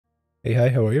Hey, hi,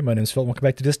 how are you? My name's Phil, welcome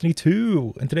back to Destiny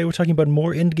 2, and today we're talking about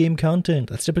more end-game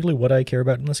content. That's typically what I care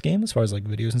about in this game, as far as like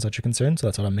videos and such are concerned, so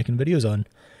that's what I'm making videos on.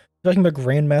 We're talking about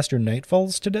Grandmaster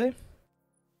Nightfalls today.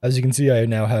 As you can see, I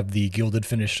now have the Gilded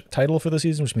Finish title for the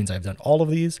season, which means I've done all of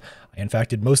these. I in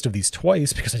fact did most of these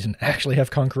twice, because I didn't actually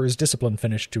have Conqueror's Discipline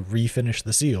finished to refinish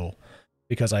the seal,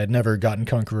 because I had never gotten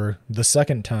Conqueror the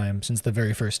second time since the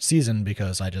very first season,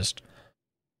 because I just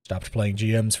stopped playing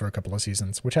GMs for a couple of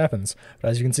seasons, which happens.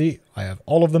 But as you can see, I have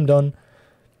all of them done.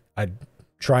 I'd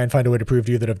try and find a way to prove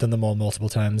to you that I've done them all multiple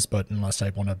times, but unless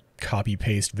I want to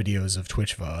copy-paste videos of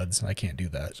Twitch VODs, I can't do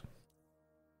that.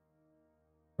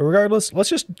 But regardless,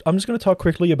 I'm just going to talk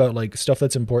quickly about like stuff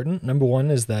that's important. Number one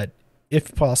is that,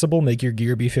 if possible, make your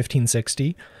gear be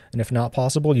 1560, and if not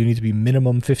possible, you need to be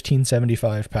minimum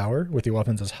 1575 power, with your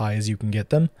weapons as high as you can get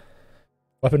them.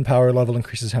 Weapon power level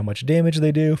increases how much damage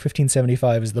they do.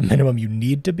 1575 is the minimum you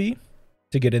need to be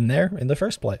to get in there in the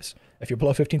first place. If you're below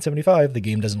 1575, the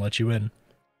game doesn't let you in.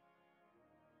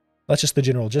 That's just the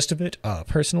general gist of it.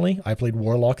 Personally, I played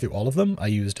Warlock through all of them. I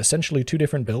used essentially two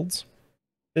different builds.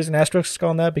 There's an asterisk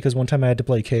on that because one time I had to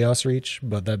play Chaos Reach,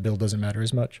 but that build doesn't matter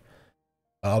as much.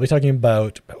 I'll be talking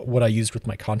about what I used with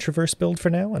my Controverse build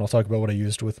for now, and I'll talk about what I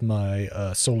used with my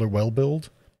Solar Well build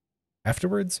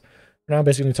afterwards. Now I'm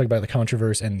basically going to talk about the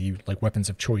Controverse and the like weapons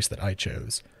of choice that I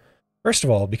chose. First of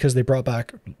all, because they brought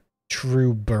back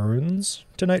true burns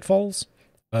to Nightfalls,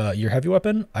 your heavy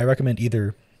weapon, I recommend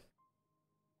either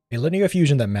a linear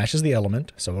fusion that matches the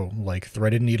element, so like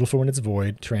Threaded Needle for when it's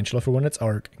Void, Tarantula for when it's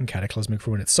Arc, and Cataclysmic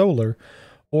for when it's Solar,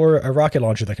 or a rocket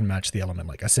launcher that can match the element,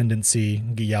 like Ascendancy,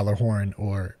 Gjallarhorn,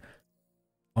 or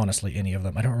honestly any of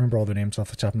them. I don't remember all their names off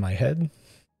the top of my head,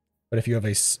 but if you have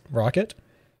a rocket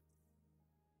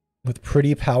with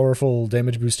pretty powerful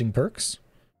damage boosting perks,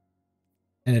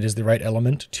 and it is the right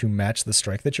element to match the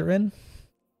strike that you're in,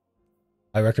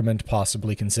 I recommend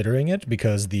possibly considering it,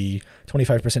 because the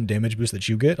 25% damage boost that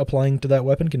you get applying to that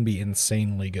weapon can be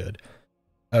insanely good.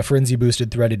 A Frenzy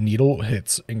boosted Threaded Needle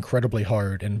hits incredibly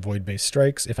hard in void-based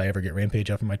strikes. If I ever get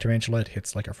Rampage up in my Tarantula, it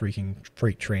hits like a freaking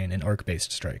freight train in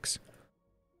arc-based strikes.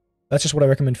 That's just what I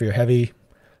recommend for your heavy.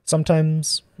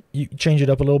 Sometimes you change it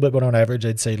up a little bit, but on average,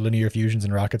 I'd say linear fusions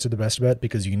and rockets are the best bet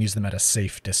because you can use them at a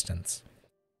safe distance.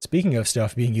 Speaking of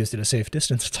stuff being used at a safe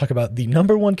distance, let's talk about the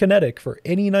 #1 kinetic for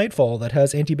any Nightfall that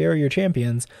has anti-barrier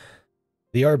champions,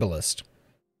 the Arbalest.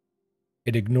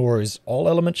 It ignores all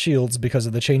element shields because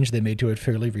of the change they made to it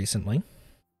fairly recently.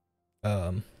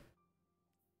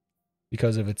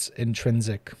 Because of its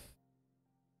intrinsic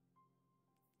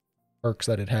perks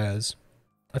that it has.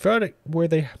 I forgot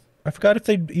if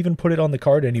they even put it on the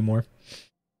card anymore.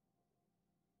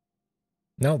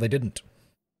 No, they didn't.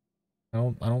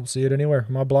 No, I don't see it anywhere.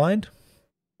 Am I blind?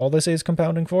 All they say is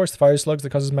compounding force, fire slugs that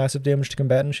causes massive damage to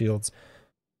combatant shields.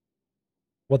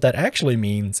 What that actually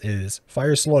means is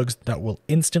fire slugs that will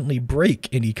instantly break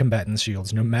any combatant's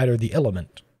shields, no matter the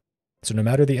element. So no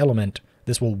matter the element,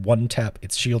 this will one-tap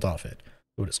its shield off it.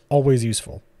 So it is always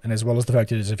useful. And as well as the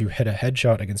fact is, if you hit a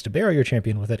headshot against a barrier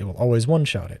champion with it, it will always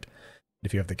one-shot it.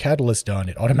 If you have the catalyst done,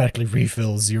 it automatically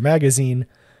refills your magazine,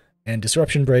 and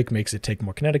Disruption Break makes it take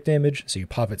more kinetic damage, so you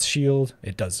pop its shield,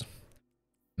 it does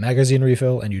magazine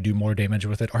refill, and you do more damage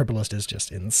with it. Arbalest is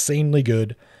just insanely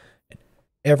good in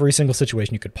every single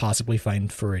situation you could possibly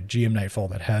find for a GM Nightfall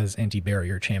that has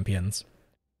anti-barrier champions.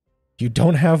 If you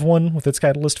don't have one with its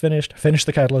catalyst finished, finish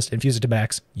the catalyst, infuse it to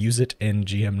max, use it in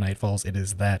GM Nightfalls. It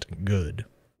is that good.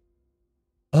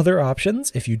 Other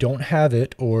options, if you don't have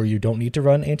it, or you don't need to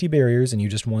run anti-barriers and you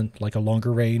just want like a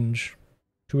longer range,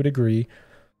 to a degree,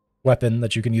 weapon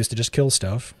that you can use to just kill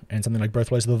stuff, and something like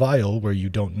Birthplace of the Vile, where you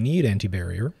don't need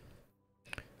anti-barrier,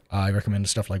 I recommend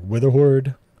stuff like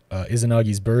Witherhoard,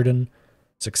 Izanagi's Burden,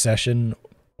 Succession,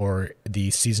 or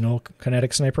the seasonal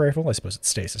kinetic sniper rifle. I suppose it's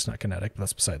stasis, not kinetic, but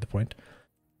that's beside the point.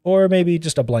 Or maybe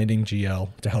just a blinding GL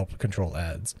to help control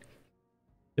ads.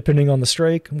 Depending on the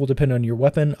strike, will depend on your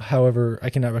weapon. However, I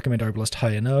cannot recommend Arbalest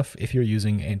high enough if you're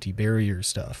using anti-barrier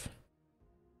stuff.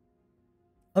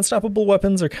 Unstoppable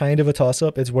weapons are kind of a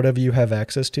toss-up. It's whatever you have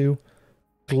access to.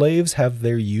 Glaives have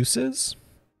their uses,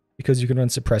 because you can run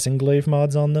suppressing glaive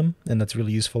mods on them, and that's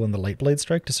really useful in the Lightblade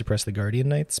strike to suppress the Guardian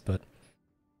Knights, but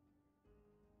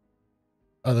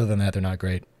other than that, they're not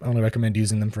great. I only recommend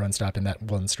using them for unstopping that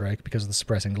one strike because of the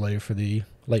suppressing glaive for the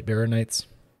Lightbearer Knights.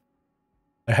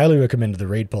 I highly recommend the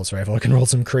Raid Pulse Rifle. It can roll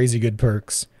some crazy good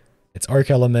perks. It's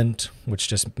Arc Element, which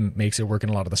just makes it work in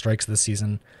a lot of the strikes this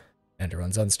season, and it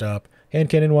runs unstop. Hand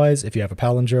cannon-wise, if you have a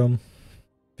Palindrome,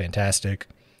 fantastic.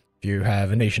 If you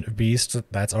have a Nation of Beasts,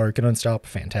 that's Arc and Unstop,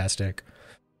 fantastic.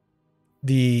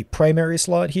 The primary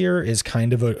slot here is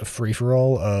kind of a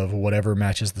free-for-all of whatever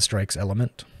matches the strike's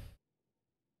element.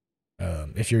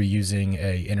 If you're using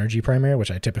a energy primary,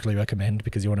 which I typically recommend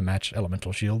because you want to match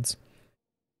elemental shields.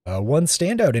 One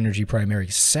standout energy primary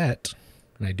set,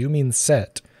 and I do mean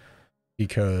set,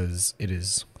 because it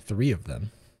is 3 of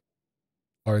them,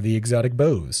 are the exotic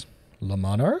bows. La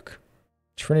Monarch,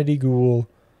 Trinity Ghoul,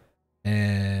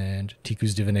 and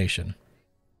Tiku's Divination.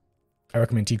 I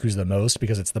recommend Tiku's the most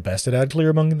because it's the best at ad clear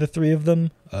among the 3 of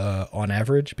them, on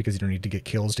average, because you don't need to get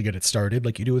kills to get it started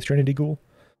like you do with Trinity Ghoul.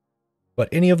 But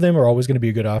any of them are always going to be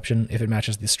a good option if it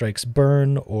matches the strike's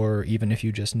burn, or even if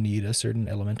you just need a certain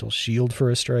elemental shield for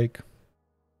a strike,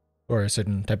 or a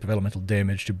certain type of elemental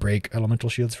damage to break elemental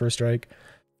shields for a strike.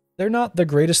 They're not the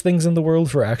greatest things in the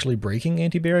world for actually breaking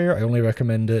anti-barrier. I only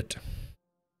recommend it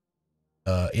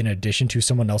in addition to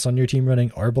someone else on your team running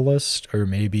Arbalest, or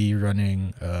maybe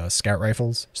running scout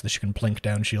rifles, so that you can plink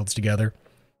down shields together.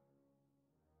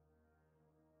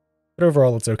 But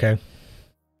overall, it's okay.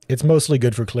 It's mostly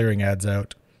good for clearing ads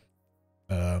out.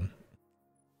 Another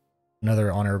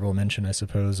honorable mention, I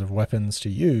suppose, of weapons to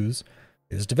use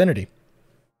is Divinity.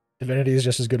 Divinity is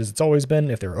just as good as it's always been.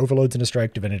 If there are overloads in a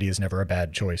strike, Divinity is never a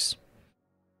bad choice.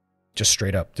 Just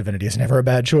straight up, Divinity is never a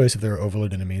bad choice if there are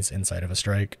overload enemies inside of a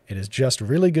strike. It is just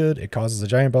really good. It causes a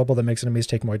giant bubble that makes enemies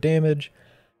take more damage.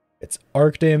 It's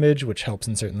arc damage, which helps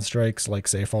in certain strikes, like,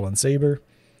 say, Fallen Saber.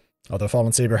 Although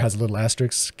Fallen Saber has a little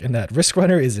asterisk in that Risk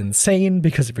Runner is insane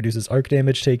because it produces arc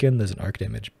damage taken. There's an arc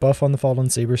damage buff on the Fallen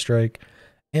Saber strike,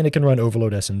 and it can run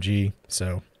Overload SMG,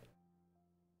 so...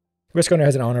 Risk Runner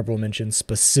has an honorable mention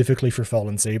specifically for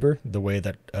Fallen Saber, the way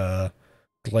that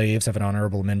Glaives have an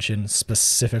honorable mention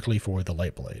specifically for the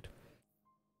Lightblade.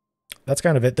 That's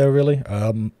kind of it though, really.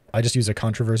 I just use a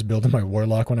Controverse build in my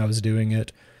Warlock when I was doing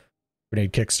it.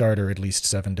 Grenade Kickstarter, at least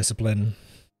 7 Discipline.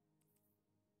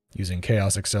 Using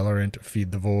Chaos Accelerant,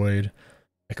 Feed the Void,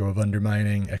 Echo of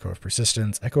Undermining, Echo of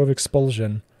Persistence, Echo of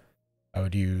Expulsion. I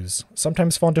would use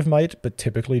sometimes Font of Might, but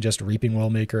typically just Reaping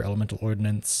Wellmaker, Elemental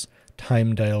Ordnance,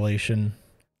 Time Dilation,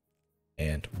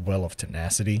 and Well of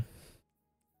Tenacity. I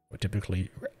would typically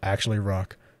actually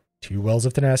rock 2 Wells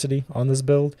of Tenacity on this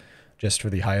build, just for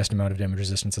the highest amount of damage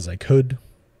resistance as I could.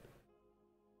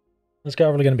 There's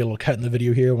probably going to be a little cut in the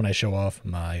video here when I show off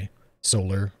my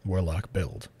Solar Warlock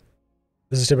build.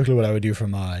 This is typically what I would do for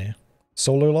my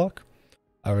Solar Lock.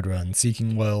 I would run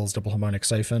Seeking Wells, Double Harmonic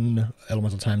Siphon,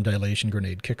 Elemental Time Dilation,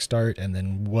 Grenade Kickstart, and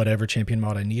then whatever champion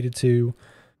mod I needed to.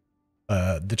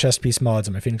 The chest piece mods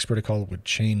on my Phoenix Protocol would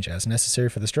change as necessary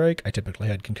for the strike. I typically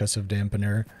had Concussive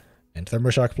Dampener and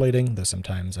Thermoshock Plating, though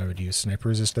sometimes I would use Sniper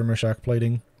Resist Thermoshock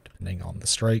Plating, depending on the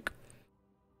strike.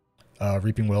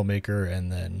 Reaping Wellmaker,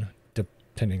 and then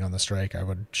depending on the strike,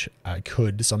 I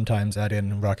could sometimes add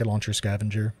in Rocket Launcher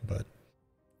Scavenger, but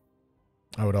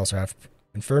I would also have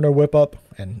Inferno Whip Up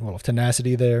and Well of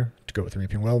Tenacity there to go with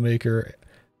Reaping Wellmaker,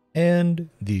 and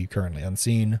the currently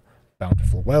unseen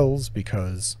Bountiful Wells,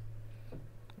 because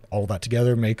all that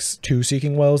together makes 2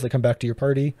 Seeking Wells that come back to your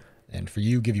party, and for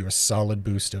you, give you a solid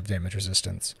boost of damage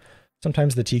resistance.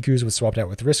 Sometimes the Tikus was swapped out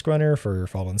with Risk Runner for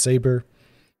Fallen Saber,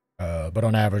 but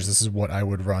on average, this is what I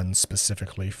would run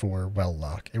specifically for Well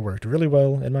Lock. It worked really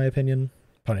well, in my opinion,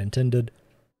 pun intended.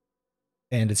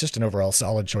 And it's just an overall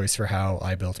solid choice for how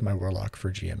I built my Warlock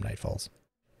for GM Nightfalls.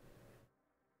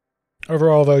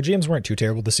 Overall, though, GMs weren't too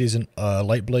terrible this season.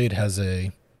 Lightblade has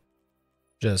a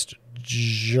just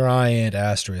giant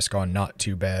asterisk on not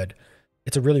too bad.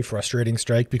 It's a really frustrating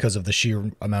strike because of the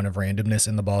sheer amount of randomness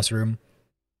in the boss room.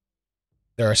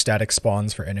 There are static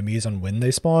spawns for enemies on when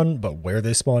they spawn, but where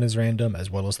they spawn is random, as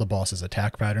well as the boss's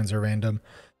attack patterns are random,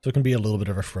 so it can be a little bit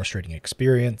of a frustrating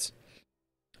experience.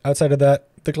 Outside of that,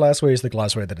 the Glassway is the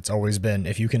Glassway that it's always been.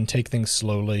 If you can take things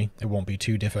slowly, it won't be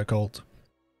too difficult.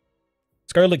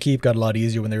 Scarlet Keep got a lot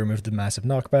easier when they removed the massive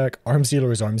knockback. Arms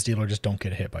Dealer is Arms Dealer, just don't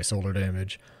get hit by solar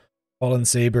damage. Fallen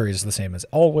Saber is the same as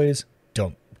always.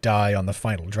 Don't die on the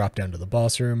final drop down to the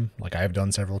boss room, like I've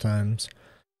done several times.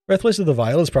 Breathplace of the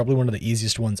Vial is probably one of the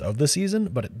easiest ones of the season,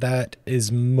 but that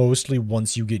is mostly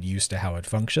once you get used to how it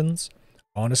functions.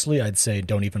 Honestly, I'd say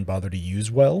don't even bother to use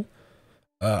well.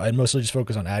 I'd mostly just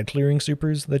focus on ad clearing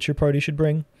supers that your party should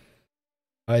bring.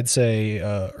 I'd say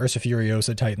Ursa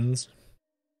Furiosa Titans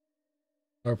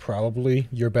are probably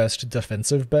your best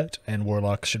defensive bet, and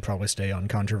Warlocks should probably stay on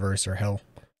Controverse or Hell.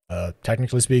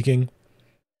 Technically speaking,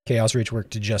 Chaos Reach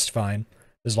worked just fine.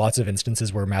 There's lots of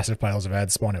instances where massive piles of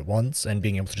ads spawn at once, and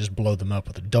being able to just blow them up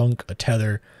with a dunk, a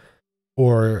tether,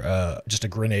 or just a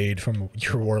grenade from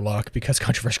your Warlock, because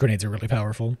Controverse grenades are really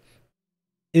powerful,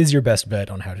 is your best bet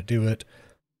on how to do it.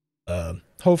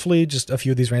 Hopefully, just a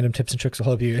few of these random tips and tricks will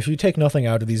help you. If you take nothing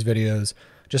out of these videos,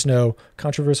 just know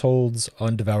Controverse holds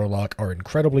on Devour Lock are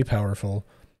incredibly powerful.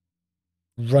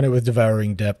 Run it with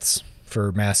Devouring Depths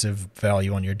for massive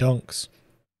value on your dunks.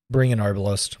 Bring an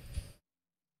Arbalest.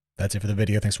 That's it for the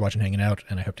video. Thanks for watching, hanging out,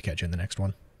 and I hope to catch you in the next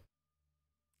one.